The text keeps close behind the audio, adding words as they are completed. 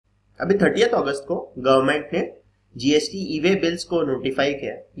अभी 30 अगस्त को गवर्नमेंट ने जीएसटी ई-वे बिल्स को नोटिफाई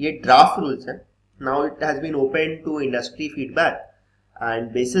किया। ये ड्राफ्ट रूल्स हैं। Now it has been open to industry feedback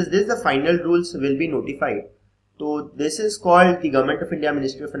and bases this the final rules will be notified. तो this is called the government of India,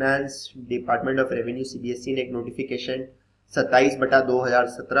 ministry of finance, department of revenue, CBSE ने एक notification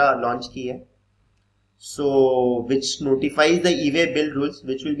 27/2017 launch की है। So which notifies the e-way bill rules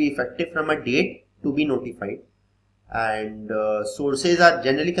which will be effective from a date to be notified, and sources are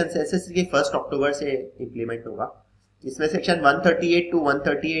generally consensus कि 1 अक्टूबर से implement होगा। इसमें section 138 to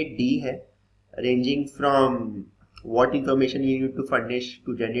 138D है, ranging from what information you need to furnish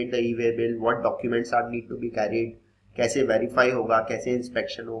to generate the e-way bill, what documents are need to be carried, कैसे verify होगा, कैसे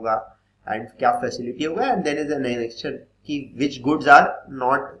inspection होगा, and क्या facility होगा, and then is an annexure कि which goods are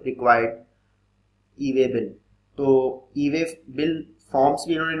not required e-way bill. तो e-way bill forms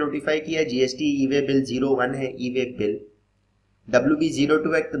भी इन्होंने नोटिफाई किया। जीएसटी ई-वे बिल 01 है ई-वे बिल।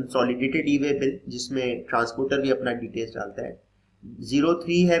 WB02 है कंसोलिडेटेड ई-वे बिल, जिसमें ट्रांसपोर्टर भी अपना डिटेल्स डालता है।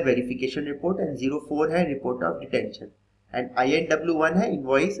 03 है वेरिफिकेशन रिपोर्ट एंड 04 है report of detention and INW1 है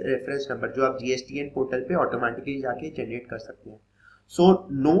इनवॉइस रेफरेंस नंबर, जो आप जीएसटीएन पोर्टल पे ऑटोमेटिकली जाके जनरेट कर सकते हैं। So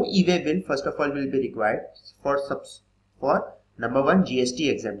no e-way bill first of all will be required for number 1 GST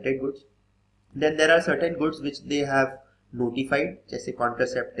exempted goods. Then there are certain goods which they have notified, जैसे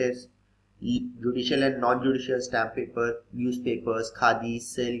contraceptives, judicial and non-judicial stamp paper, newspapers, khadi,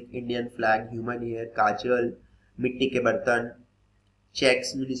 silk, Indian flag, human hair, काजल, मिट्टी के बर्तन,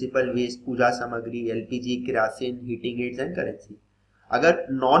 checks, municipal waste, पूजा सामग्री, LPG, केरासिन, heating aids and currency। अगर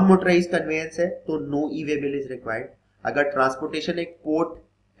non motorised conveyance है तो no e-way bill is required. अगर transportation एक port,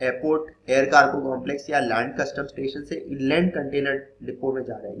 airport, air cargo complex या लैंड कस्टम स्टेशन से इनलैंड कंटेनर डिपो में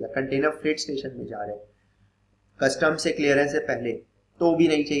जा रहे हैं या कंटेनर फ्रेट स्टेशन में जा रहे हैं कस्टम से क्लियरेंस से पहले, तो भी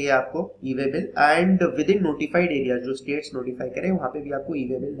नहीं चाहिए आपको e-way bill. And with in notified area, जो स्टेट्स नोटिफाई करें वहां पे भी आपको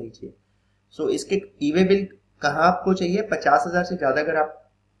ई-वे बिल नहीं चाहिए। सो इसके ई-वे बिल कहाँ आपको चाहिए? 50,000 से ज्यादा अगर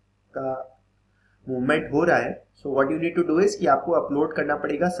आपका मूवमेंट हो रहा है, so what you need to do is कि आपको अपलोड करना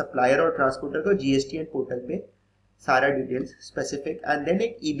पड़ेगा सप्लायर और ट्रांसपोर्टर को जीएसटीएन पोर्टल पे सारा डिटेल्स स्पेसिफिक, एंड देन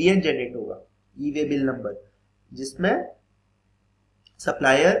एक ईबीएन जनरेट होगा, ई-वे बिल नंबर, जिसमें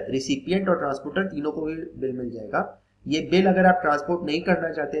सप्लायर, रिसिपिएंट और ट्रांसपोर्टर तीनों को भी बिल मिल जाएगा। ये बिल अगर आप ट्रांसपोर्ट नहीं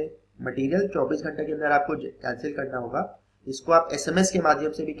करना चाहते मटेरियल, 24 घंटे के अंदर आपको कैंसिल करना होगा। इसको आप एसएमएस के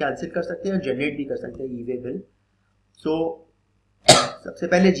माध्यम से भी कैंसिल कर सकते हैं और जनरेट भी कर सकते हैं ई-वे बिल। सो सबसे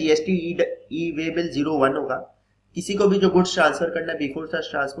पहले जीएसटी ई-वे बिल 01 होगा। किसी को भी जो गुड्स ट्रांसफर करना है बिफोर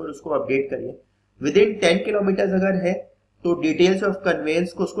सच ट्रांसफर, उसको अपडेट करिए। विद इन 10 किलोमीटर अगर है तो डिटेल्स ऑफ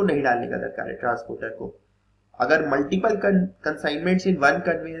कन्वेयंस को उसको नहीं डालने का दरकार है ट्रांसपोर्टर को। अगर multiple consignments in one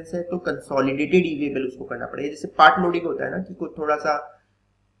conveyance है तो कंसोलिडेटेड ई-वे बिल उसको करना पड़ेगा। जैसे पार्ट लोडिंग होता है ना, कि कुछ थोड़ा सा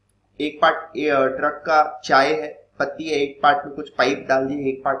एक पार्ट ट्रक का चाय है, पत्ती है, एक पार्ट में कुछ पाइप डाल दिया,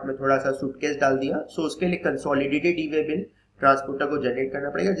 एक पार्ट में थोड़ा सा सूटकेस डाल दिया। सो उसके लिए कंसोलिडेटेड ई-वे बिल ट्रांसपोर्टर को जनरेट करना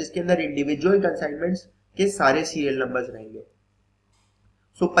पड़ेगा, जिसके अंदर इंडिविजुअल कंसाइनमेंट्स के सारे सीरियल नंबर्स रहेंगे।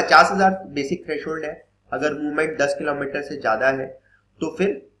 सो 50,000 बेसिक थ्रेशोल्ड है। अगर मूवमेंट 10 किलोमीटर से ज्यादा है तो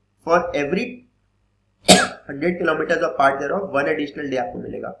फिर for every 100 kilometre of part there of 1 additional day आपको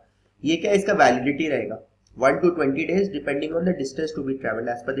मिलेगा। ये क्या, इसका वैलिडिटी रहेगा 1 to 20 days depending on the distance to be travelled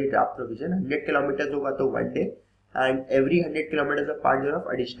as per the draft provision. 100 kilometre होगा तो 1 day and every 100 kilometre of part there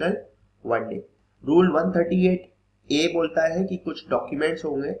of additional 1 day. Rule 138A बोलता है कि कुछ डॉक्यूमेंट्स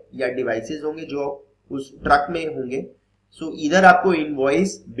होंगे या डिवाइसेस होंगे जो उस ट्रक में होंगे। सो इधर आपको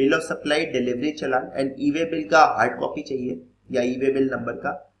invoice, bill of supply, delivery challan and e-way bill का हार्ड कॉपी चाहिए या ई-वे बिल नंबर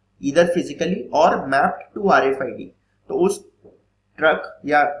का, इधर फिजिकली और मैप्ड टू RFID। तो उस ट्रक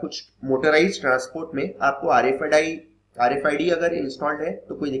या कुछ मोटराइज्ड ट्रांसपोर्ट में आपको RFID अगर इंस्टॉल्ड है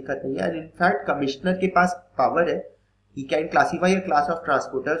तो कोई दिक्कत नहीं है। एंड इनफैक्ट कमिश्नर के पास पावर है, he can classify a class of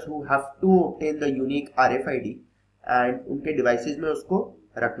transporters who have to obtain the unique RFID and उनके डिवाइसेस में उसको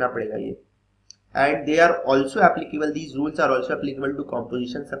रखना पड़ेगा ये। And they are also applicable, these rules are also applicable to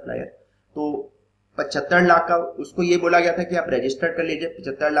composition supplier। तो 75 लाख का उसको ये बोला गया था कि आप रजिस्टर कर लीजिए,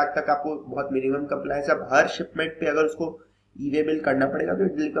 75 लाख तक आपको बहुत मिनिमम कंप्लायंस। अब हर शिपमेंट पे अगर उसको ई-वे बिल करना पड़ेगा तो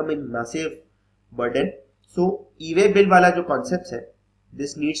it will become a massive burden. So e-way bill वाला जो कॉन्सेप्ट है,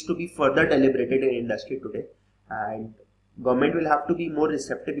 this needs to be further डेलिब्रेटेड in industry today and government will have to be more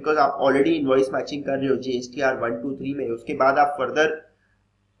receptive, because आप ऑलरेडी इनवॉइस मैचिंग कर रहे हो GSTR 1, 2, 3 में, उसके बाद आप फर्दर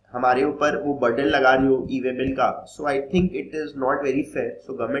हमारे ऊपर वो बर्डन लगा रही हो ई-वे बिल का। सो I think it is not very fair.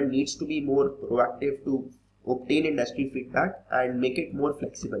 So government needs to be more proactive to obtain industry feedback and make it more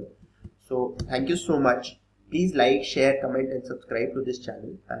flexible. So thank you so much. Please like, share, comment and subscribe to this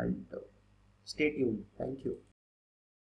channel and stay tuned. Thank you.